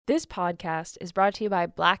This podcast is brought to you by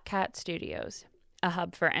Black Cat Studios, a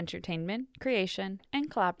hub for entertainment, creation,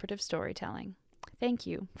 and collaborative storytelling. Thank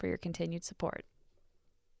you for your continued support.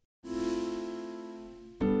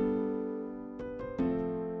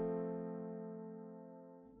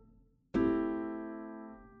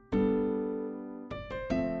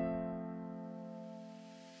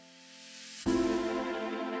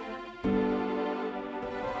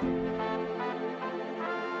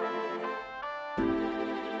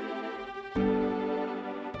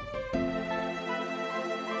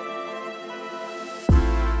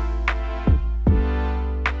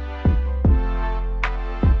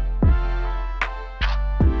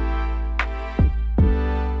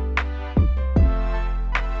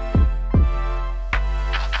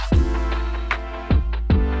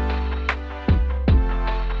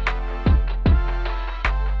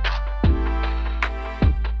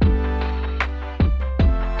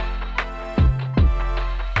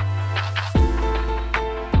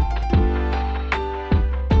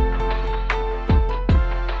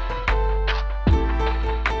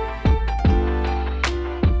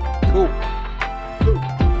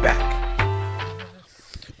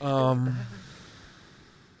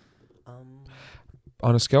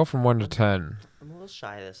 On a scale from 1 to 10. I'm a little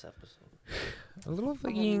shy this episode. A little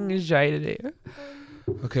fucking shy today.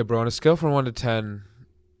 Okay, bro, on a scale from 1 to 10,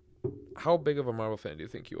 how big of a Marvel fan do you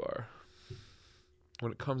think you are?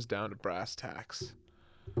 When it comes down to brass tacks.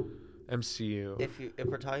 MCU. If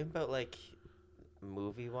we're talking about, like,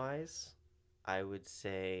 movie-wise, I would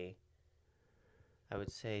say 10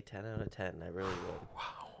 out of 10. I really would.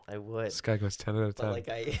 Wow. I would. This guy goes 10 out of 10. But,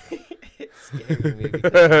 like, it's scaring me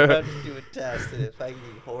because I'm about to do a test, and if I can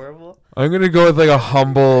be horrible, I'm going to go with like a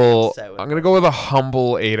humble... upset with I'm going to go with a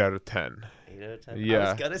humble 8 out of 10. 8 out of 10? Yeah.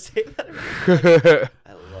 I was going to say that.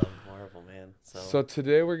 I love Marvel, man. So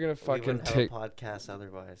today we're going to we fucking wouldn't take... have a podcast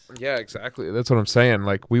otherwise. Yeah, exactly. That's what I'm saying.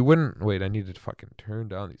 Like, we wouldn't... Wait, I need to fucking turn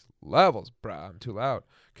down these levels, bruh. I'm too loud.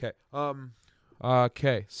 Okay.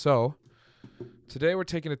 Okay, so... Today we're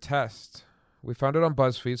taking a test. We found it on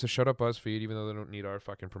BuzzFeed, so shut up BuzzFeed, even though they don't need our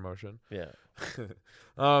fucking promotion. Yeah.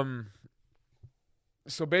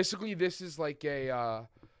 So basically this is like a...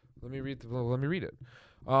 Let me read it.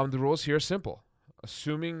 The rules here are simple.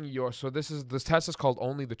 Assuming you're... So this test is called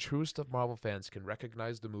Only the Truest of Marvel Fans Can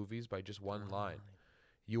Recognize the Movies by Just One Line.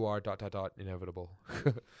 You are ... inevitable.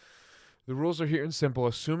 The rules are here and simple.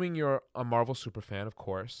 Assuming you're a Marvel superfan, of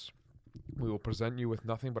course, we will present you with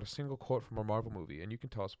nothing but a single quote from a Marvel movie, and you can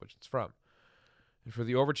tell us which it's from. And for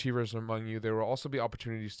the overachievers among you, there will also be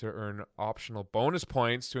opportunities to earn optional bonus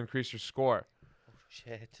points to increase your score. Oh,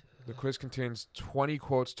 shit. The quiz contains 20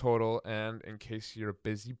 quotes total, and in case you're a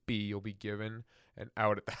busy bee, you'll be given an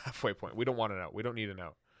out at the halfway point. We don't want an out. We don't need an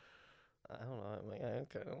out. I don't know. I'm like, I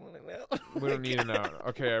kind of want an out. We don't need an out.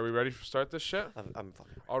 Okay, are we ready to start this shit? I'm fucking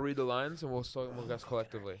ready. I'll read the lines, and we'll guess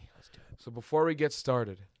collectively. Ready. Let's do it. So before we get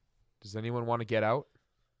started, does anyone want to get out?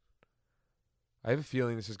 I have a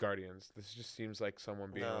feeling this is Guardians. This just seems like someone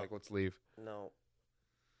being No. like, let's leave. No.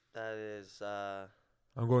 That is,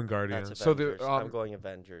 I'm going Guardians. that's So Avengers. the I'm going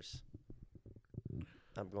Avengers.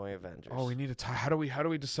 Oh, we need to tie. How do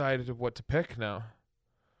we decide what to pick now?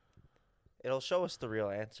 It'll show us the real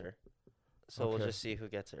answer. So Okay. we'll just see who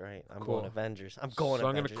gets it right. I'm Cool. going Avengers. I'm So going I'm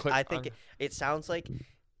gonna Avengers. click I think on- it sounds like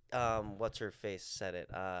what's her face said it.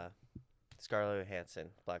 Scarlett Johansson,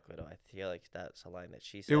 Black Widow. I feel like that's a line that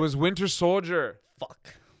she said. It was Winter Soldier.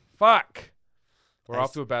 Fuck. We're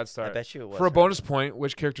off to a bad start. I bet you it was. For a her. bonus point,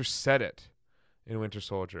 which character said it in Winter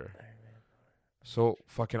Soldier? Iron Man. So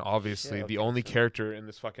fucking obviously, Shit, the okay, only so- character in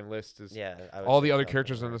this fucking list is... Yeah. I would all say the other Captain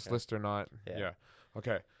characters on this America. list are not. Yeah. Yeah.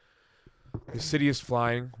 Okay. The city is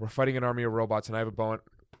flying. We're fighting an army of robots, and I have a bow.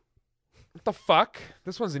 What the fuck?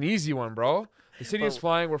 This one's an easy one, bro. The city is But-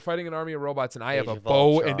 flying. We're fighting an army of robots, and I have Age a of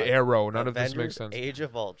bow and Ultron. arrow. None of Avengers, this makes sense. Age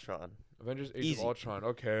of Ultron. Avengers: Age Easy. of Ultron.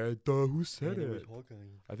 Okay. Who said And it? was Hawkeye.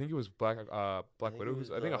 I think it was Black Widow.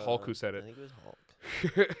 I think a Hulk who said I it. think it was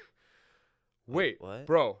Hulk. Wait, What?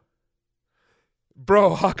 bro,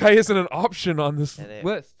 Hawkeye isn't an option on this And it-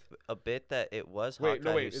 list. A bit that it was Wait,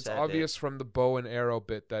 Hawkeye who it's said obvious from the bow and arrow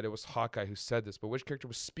bit that it was Hawkeye who said this, but which character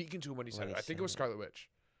was speaking to him when he said When it? he I think it said was it. Scarlet Witch.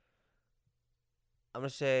 I'm gonna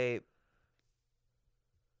say.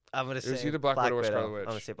 It was either Black Widow or Scarlet Witch. I'm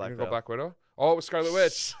gonna say Black You Widow. go Black Widow? Oh, it was Scarlet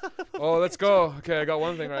Witch. Oh, let's go. Okay, I got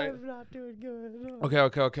one thing right. I'm not doing good.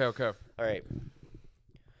 Okay. All right.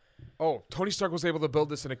 Oh, Tony Stark was able to build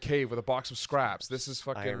this in a cave with a box of scraps. This is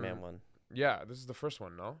fucking... Iron Man one. Yeah, this is the first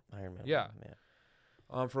one, no? Iron Man. Yeah. One,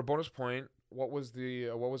 yeah. For a bonus point, what was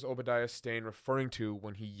Obadiah Stane referring to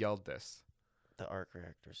when he yelled this? The arc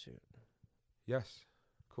reactor suit. Yes.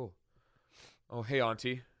 Cool. Oh, hey,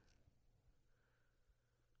 Auntie.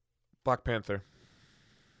 Black Panther.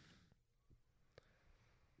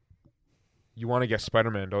 You want to guess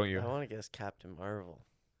Spider-Man, don't you? I want to guess Captain Marvel.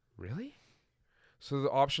 Really? So the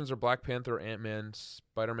options are Black Panther, Ant-Man,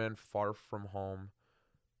 Spider-Man, Far From Home,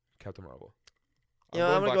 Captain Marvel. I'm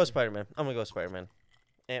going to go Spider-Man. I'm going to go Spider-Man.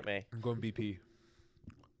 Ant-May. I'm going BP.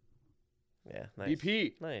 Yeah, nice.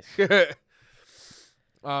 BP. Nice.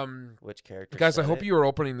 Which character Guys, I said hope it? you are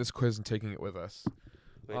opening this quiz and taking it with us.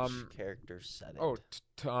 Which character said it?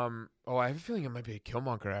 I have a feeling it might be a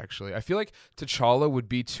Killmonger, actually. I feel like T'Challa would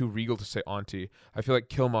be too regal to say auntie. I feel like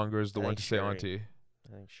Killmonger is the I one think to say Shuri. auntie.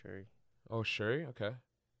 I think Shuri. Oh, Shuri? Okay.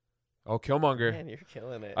 Oh, Killmonger. Man, you're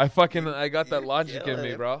killing it. I got that You're logic in killing me,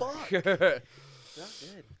 it. bro. Fuck. Not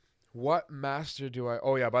good. What master do I...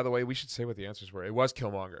 Oh, yeah, by the way, we should say what the answers were. It was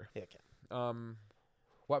Killmonger. Yeah, okay.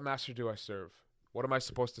 What master do I serve? What am I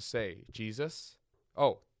supposed to say? Jesus?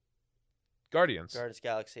 Oh. Guardians. Guardians of the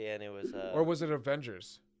Galaxy, and it was... Or was it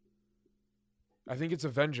Avengers? I think it's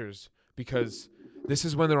Avengers because this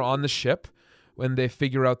is when they're on the ship when they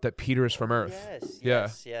figure out that Peter is from Earth.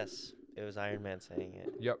 Yes. It was Iron Man saying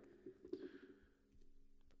it. Yep.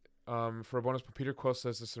 For a bonus, Peter Quill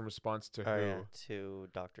says this in response to Oh, who? yeah, to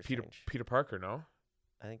Doctor Strange. Peter Parker, no?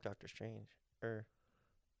 I think Doctor Strange. Or...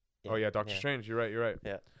 Oh, yeah, Doctor Strange. You're right.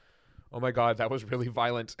 Yeah. Oh, my God, that was really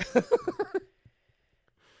violent.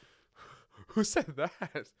 Who said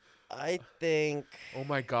that? I think... Oh,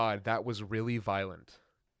 my God, that was really violent.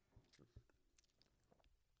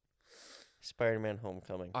 Spider-Man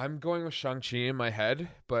Homecoming. I'm going with Shang-Chi in my head,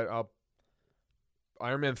 but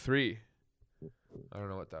Iron Man 3. I don't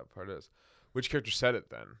know what that part is. Which character said it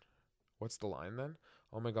then? What's the line then?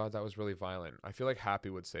 Oh my God, that was really violent. I feel like Happy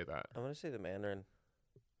would say that. I'm going to say the Mandarin.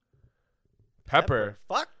 Pepper.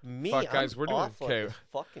 Fuck me. Fuck, guys, we're doing awful at okay. this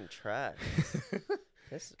fucking track.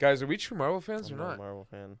 Guys, are we true Marvel fans I'm or not not? a Marvel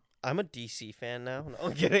fan. I'm a DC fan now. No,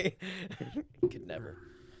 I'm kidding. Could never.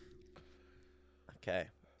 Okay.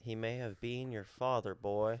 He may have been your father,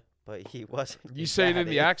 boy, but he wasn't. You your say it in daddy.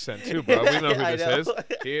 the accent too, bro. We know who I this know.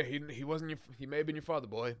 is. He wasn't your. He may have been your father,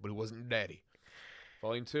 boy, but he wasn't your daddy.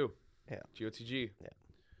 Volume 2. Yeah. GOTG. Yeah.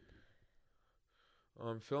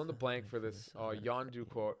 Fill in the blank for this. Yondu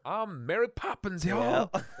quote. I'm Mary Poppins, y'all.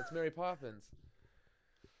 Yeah. That's Mary Poppins.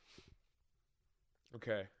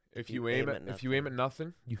 Okay. If you aim at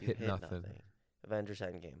nothing, you hit nothing. Avengers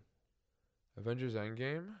Endgame. Avengers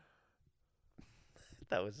Endgame.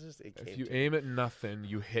 That was just. It If came you to aim at nothing,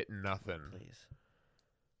 you hit nothing. Please.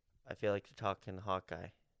 I feel like you're talking Hawkeye.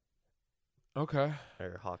 Okay.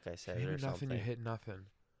 Or Hawkeye said If you it aim or at nothing, something. you hit nothing.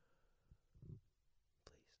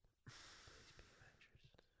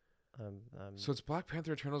 Please be Avengers. So it's Black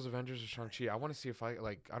Panther, Eternals, Avengers, or Shang-Chi. I want to see if I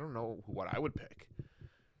don't know what I would pick.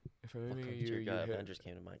 If What maybe comes to you your gut? hit. Avengers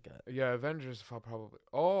came to my gut. Yeah, Avengers. If I'll probably.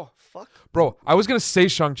 Oh, Fuck. bro, I was gonna say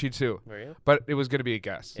Shang-Chi too, Were you? but it was gonna be a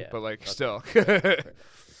guess. Yeah, But like, okay. still. Fair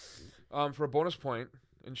enough. For a bonus point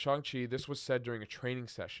in Shang-Chi, this was said during a training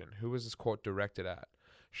session. Who was this quote directed at?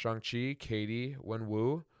 Shang-Chi, Katie,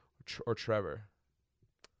 Wenwu, or Trevor?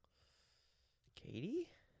 Katie?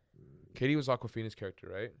 Katie was Awkwafina's character,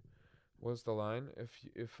 right? What was the line?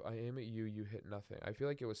 If I aim at you, you hit nothing. I feel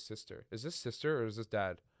like it was sister. Is this sister or is this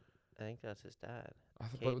dad? I think that's his dad. I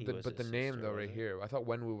thought, Katie was but the his name sister, though right wasn't it? here. I thought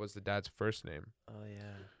Wenwu was the dad's first name. Oh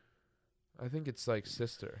yeah. I think it's like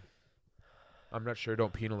sister. I'm not sure.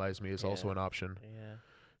 Don't penalize me is also Yeah. an option.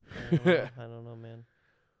 Yeah. I don't know, man.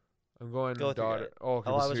 I'm going Go with your daughter. gut. Oh, okay,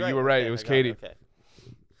 Oh, I so was you right. were right. Okay, It was I got it. Katie. Okay.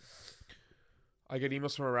 I get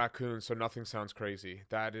emails from a raccoon, so nothing sounds crazy.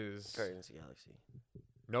 That is Guardians of the Galaxy.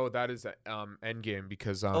 no. That is Endgame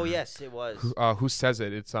because Oh yes, it was. Who says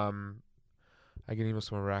it? It's I get emails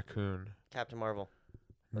from a raccoon. Captain Marvel.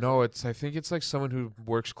 No, I think it's like someone who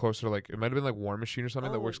works closer to like it might have been like War Machine or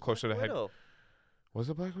something that Oh, works closer Black to head. Widow. Was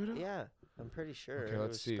it Black Widow? Yeah, I'm pretty sure. Okay, It let's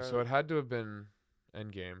was see. So Scarlet it had to have been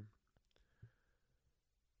Endgame.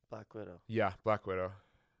 Black Widow. Yeah, Black Widow.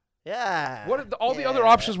 Yeah. What? All the other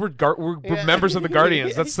options were Yeah. members of the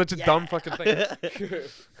Guardians. That's such a Yeah. dumb fucking thing.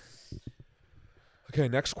 Okay,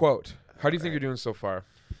 next quote. How do you think you're doing so far?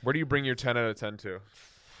 Where do you bring your 10 out of 10 to?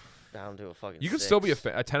 Down to a fucking. You could still be a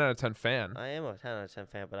 6. 10 out of 10 fan. I am a 10 out of 10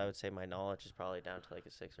 fan, but I would say my knowledge is probably down to like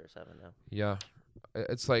a 6 or a 7 now. Yeah.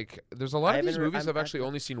 It's like there's a lot I of these haven't re- movies I'm- I've actually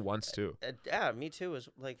only seen once too. Yeah, me too. Is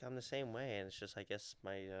like I'm the same way, and it's just I guess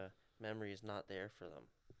my memory is not there for them.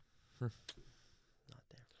 Not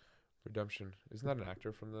there. Redemption. Isn't that an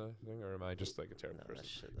actor from the thing, or am I just like a terrible No,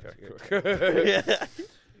 person? that's Okay, your cool. turn. Yeah.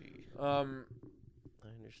 Um. I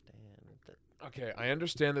understand that. Okay, I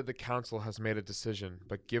understand that the council has made a decision,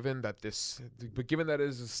 but given that it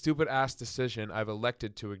is a stupid ass decision, I've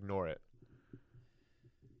elected to ignore it.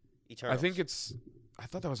 Eternals. I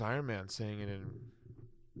thought that was Iron Man saying it in.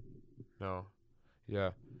 No.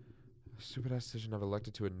 Yeah. Stupid ass decision. I've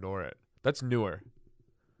elected to ignore it. That's newer.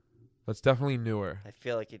 That's definitely newer. I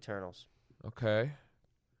feel like Eternals. Okay.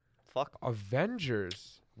 Fuck.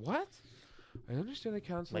 Avengers. What? I understand the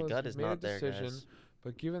council My gut has is made a not there, decision, guys.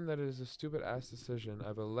 but given that it is a stupid ass decision,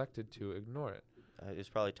 I've elected to ignore it. It's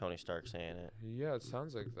probably Tony Stark saying it. Yeah, it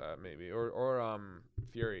sounds like that maybe. Or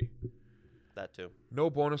Fury. That too. No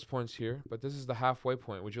bonus points here, but this is the halfway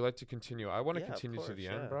point. Would you like to continue? I want to Yeah, of continue to course, the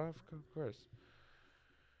end, yeah. bro. Of course.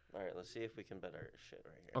 All right, let's see if we can bet our shit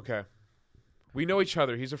right here. Okay. We know each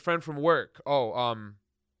other. He's a friend from work. We know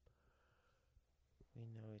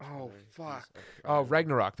each Oh, other. He's fuck. a Oh, friend.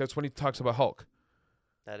 Ragnarok. That's when he talks about Hulk.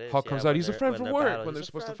 That is. Hulk yeah, comes when out. He's a they're- friend when from they're work battling, when they're he's a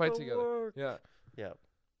supposed to friend fight from together. work. Yeah. Yep.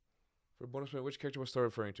 For bonus point, which character was Thor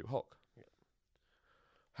referring to? Hulk. Yeah.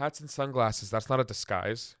 Hats and sunglasses. That's not a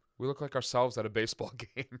disguise. We look like ourselves at a baseball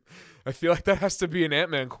game. I feel like that has to be an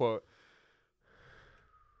Ant-Man quote.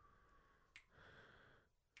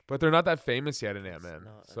 But they're not that famous yet in It's Ant-Man.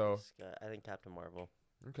 not a So, disguise. I think Captain Marvel.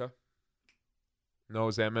 okay. No,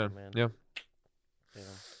 it's Ant-Man. Ant-Man. Yeah.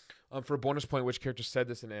 Yeah. For a bonus point, which character said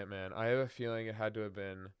this in Ant-Man? I have a feeling it had to have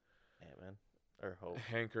been Ant-Man or Hope.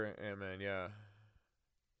 Hank or Ant-Man, yeah.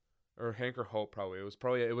 Or Hank or Hope, probably.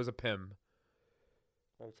 It was a Pym.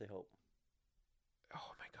 I would say Hope.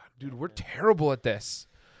 Oh my god, dude, Yeah, we're yeah. terrible at this.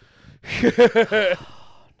 Oh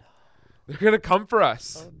They're gonna come for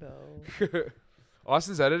us. no.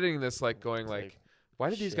 Austin's editing this, like going It's like, why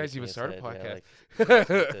did these guys shaking even his start a head, podcast? Yeah, like,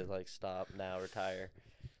 you guys need to like stop now, retire.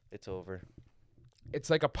 It's over. It's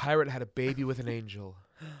like a pirate had a baby with an angel.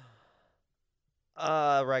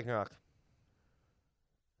 Ragnarok.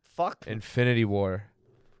 Fuck. Infinity War.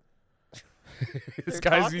 They're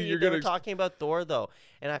Guys, talking, you're they gonna were talking about Thor though,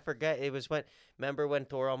 and I forget it was when. Remember when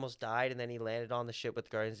Thor almost died and then he landed on the ship with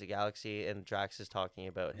Guardians of the Galaxy and Drax is talking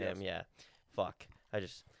about him? Yes. Yeah. Fuck.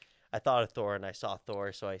 I thought of Thor and I saw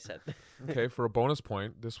Thor, so I said. Okay, for a bonus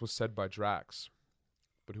point, this was said by Drax.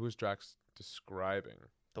 But who is Drax describing?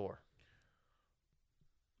 Thor.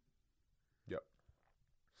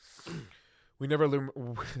 We never learn.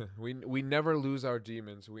 We never lose our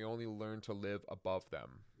demons. We only learn to live above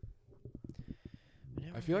them.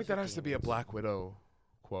 I feel like that has to be a Black Widow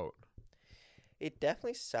quote. It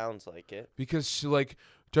definitely sounds like it. Because she, like,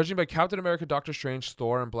 judging by Captain America, Doctor Strange,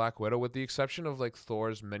 Thor, and Black Widow, with the exception of like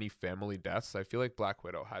Thor's many family deaths, I feel like Black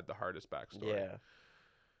Widow had the hardest backstory. Yeah.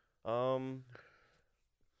 I'm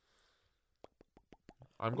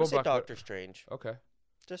I'm going gonna say Black Widow. Doctor Strange. Okay.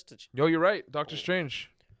 Just to. Yo, you're right. Doctor Oh.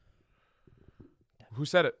 Strange. Who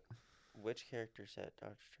said it? Which character said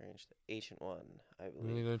Doctor Strange? The ancient one, I We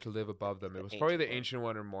only believe. learn to live above them. It The was probably the ancient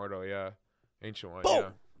one. ancient one or Mordo. Yeah, ancient one. Boom! Yeah.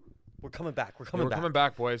 We're coming back. We're Yeah, coming we're back. coming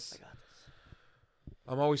back, boys. I got this.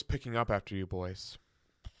 I'm always picking up after you, boys.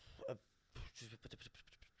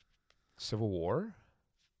 Civil War?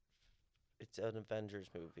 It's an Avengers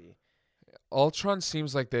movie. Ultron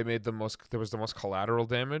seems like they made there was the most collateral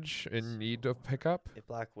damage in need of pickup. If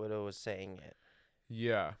Black Widow was saying it.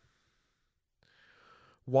 Yeah.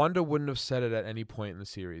 Wanda wouldn't have said it at any point in the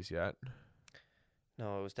series yet.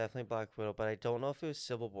 No, it was definitely Black Widow, but I don't know if it was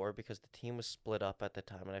Civil War because the team was split up at the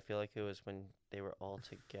time, and I feel like it was when they were all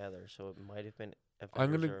together, so it might have been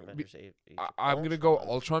Avengers gonna or be- Avengers Age I'm going to go Ultron.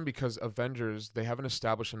 Ultron because Avengers, they haven't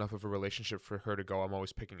established enough of a relationship for her to go, I'm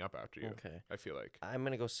always picking up after you. Okay. I feel like. I'm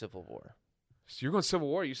going to go Civil War. So you're going Civil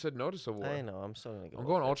War? You said no to Civil War. I know, I'm still going to go I'm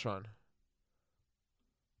going with it. Ultron.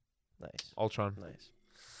 Nice. Ultron. Nice.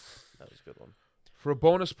 That was a good one. For a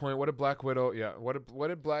bonus point, what did Black Widow? Yeah, what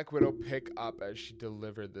did Black Widow pick up as she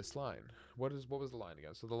delivered this line? What was the line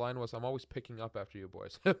again? So the line was, "I'm always picking up after you,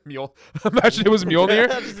 boys." Mule. Imagine it was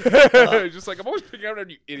Mjolnir. Just like I'm always picking up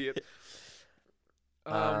after you, idiot.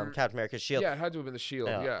 Captain America's shield. Yeah, it had to have been the shield.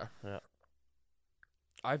 Yeah. Yeah.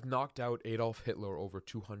 I've knocked out Adolf Hitler over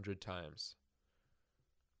 200 times.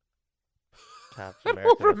 Captain I don't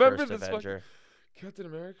America, the remember first this fucking- Avenger. Captain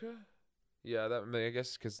America. Yeah, I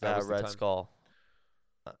guess because that was the Red time. Skull.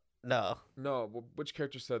 No, No, which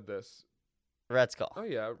character said this? Red Skull. Oh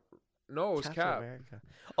yeah, no, it was Captain Cap. America.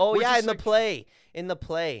 Oh We're yeah, just in the like- play. In the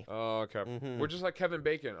play. Oh, okay. Mhm. We're just like Kevin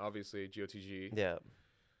Bacon, obviously, GOTG. Yeah.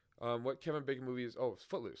 What Kevin Bacon movie is? Oh, it's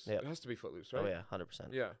Footloose. Yep. It has to be Footloose, right? Oh yeah, 100%.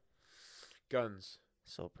 Yeah. Guns.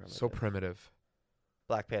 So primitive. So primitive.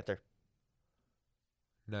 Black Panther.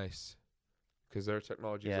 Nice. Because their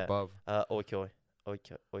technology is Yeah. above. Oikoi.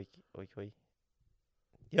 Oikoi.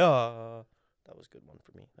 Yeah. That was a good one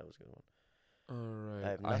for me. That was a good one. All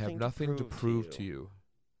right. I have nothing to to prove prove to to you.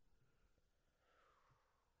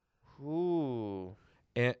 Ooh.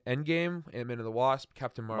 Endgame, Ant-Man and the Wasp,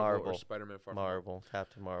 Captain Marvel, or Marvel. Spider-Man Far From Home. Marvel,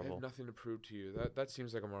 Captain I Marvel. have nothing to prove to you. That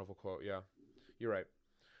seems like a Marvel quote. Yeah, you're right.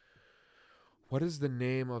 What is the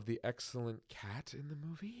name of the excellent cat in the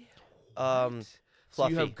movie? What? So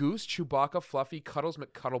Fluffy. you have Goose, Chewbacca, Fluffy, Cuddles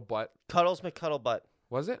McCuddlebutt. Cuddles McCuddlebutt.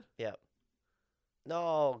 Was it?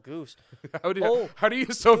 No, Goose. How do you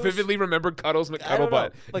so Goose. vividly remember Cuddles I don't McCuddlebutt? know.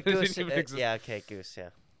 But It didn't Goose. even exist. Yeah, okay, Goose, yeah.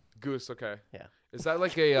 Goose, okay. Yeah. Is that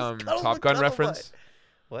like a Cuddles Top Gun McCuddlebutt. reference?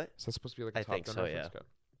 What? Is that supposed to be like a I Top think Gun so, reference?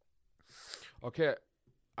 Yeah. Okay,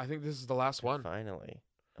 I think this is the last one. Finally.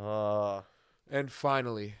 And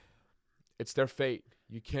finally, it's their fate.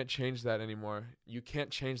 You can't change that anymore. You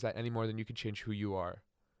can't change that any more than you can change who you are.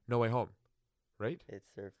 No Way Home, right?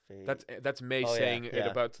 It's their fate. That's May Oh, yeah, saying it yeah.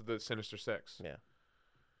 about the Sinister Six. Yeah.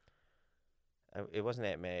 It wasn't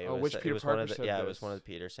Aunt May. Which Peter Parker said it this? was one of the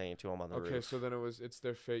Peter saying it to him on the roof. Okay, so then it's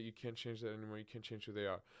their fate. You can't change that anymore. You can't change who they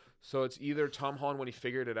are. So it's either Tom Holland when he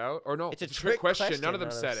figured it out, or no, It's a trick question. None of them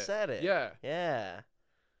None said it. it. Yeah. Yeah.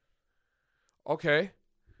 Okay.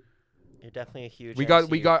 You're definitely a huge. We got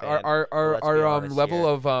MCU our fan. our Well, let's be our honest level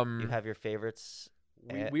here. of You have your favorites.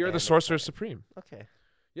 we are and the Sorcerer Supreme. Okay.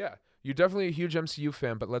 Yeah, you're definitely a huge MCU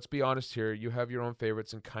fan, but let's be honest here. You have your own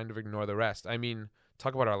favorites and kind of ignore the rest. I mean,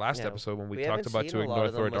 talk about our last Yeah, episode when we we talked haven't about seen to a lot ignore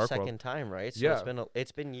of Thor: them a Dark second World. time, right? So Yeah.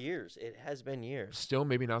 it's been years. It has been years. Still,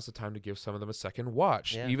 maybe now's the time to give some of them a second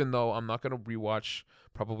watch. Yeah. Even though I'm not gonna rewatch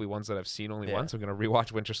probably ones that I've seen only Yeah. once. I'm gonna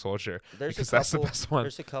rewatch Winter Soldier There's because a that's the couple. best one.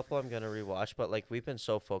 There's a couple I'm gonna rewatch, but like we've been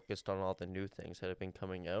so focused on all the new things that have been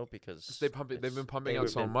coming out because They've been pumping out they've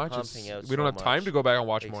so been much. pumping out We don't so have time much. to go back and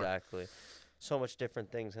watch more. Exactly. So much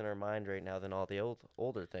different things in our mind right now than all the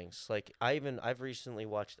older things. Like I've recently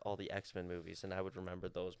watched all the X-Men movies, and I would remember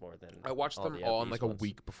those more than I watched all them the all in these like a ones.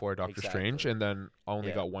 week before Doctor Exactly. Strange, and then I only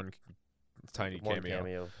Yeah. got one tiny One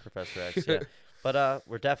cameo. Professor X. Yeah, but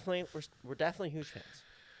we're definitely huge fans.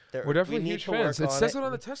 We're definitely we need huge to fans. work It on says it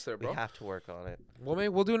on the test there, We bro. have to work on it.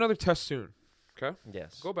 We'll do another test soon. Okay.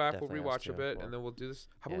 Yes. Go back. We'll definitely has rewatch a to. bit, Well, and then we'll do this.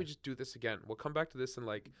 How about yeah. we just do this again? We'll come back to this in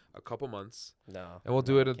like a couple months. no. And we'll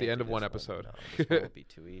do no, it at the can't end do of one this episode. No, this one would be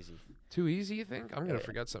too easy. Too easy, you think? I'm gonna Yeah.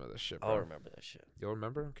 forget some of this shit, bro. I'll remember that shit. You'll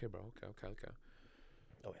remember? Okay, bro. Okay.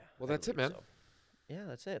 Oh yeah. Well, I that's it, believe man. so. Yeah,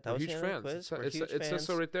 that's it. That We're was huge the end of fans. the quiz. We're It huge says fans.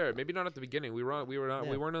 so right there. Maybe not at the beginning. We Yeah.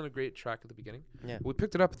 weren't on a great track at the begining. Yeah. We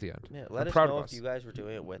picked it up at the end. Yeah, I'm let us proud know of if us. you guys were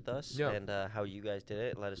doing it with us Yeah. and how you guys did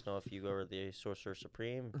it. Let us know if you were the Sorcerer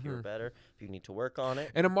Supreme, if you were Mhm. better, if you need to work on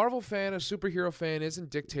it. And a Marvel fan, a superhero fan, isn't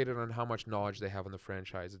dictated on how much knowledge they have on the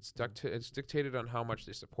franchise. It's dictated on how much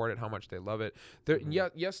they support it, how much they love it.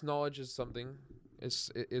 Mhm. Yes, knowledge is something.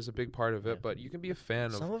 Is a big part of it, Yeah. but you can be a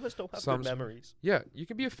fan Some of. of us don't have some good memories. Yeah, you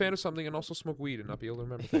can be a fan of something and also smoke weed and not be able to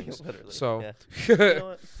remember things. Literally. So, yeah. You know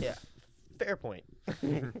what? Yeah. Fair point.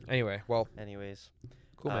 anyway, well, Anyways,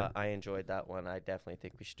 cool, man. I enjoyed that one. I definitely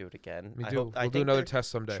think we should do it again. Me I too. hope- I We'll do think another they're-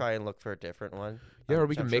 test someday. Try and look for a different one. Yeah, or I'm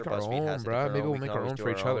we can sure make our BuzzFeed own, has it, bruh. their Maybe own. we'll We make can our always own do for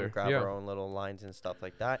our each own, other. Grab Yeah. our own little lines and stuff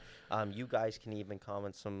like that. You guys can even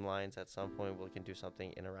comment some lines at some point. We can do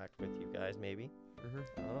something, interact with you guys maybe. Mhm.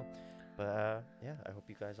 I don't know. But yeah, I hope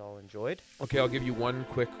you guys all enjoyed. Okay, I'll give you one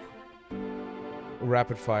quick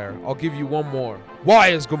rapid fire. I'll give you one more. Why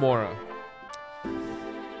is Gamora?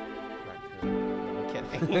 Raccoon. No,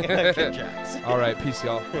 I'm kidding. Jax. All right, peace,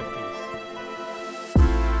 y'all. Peace.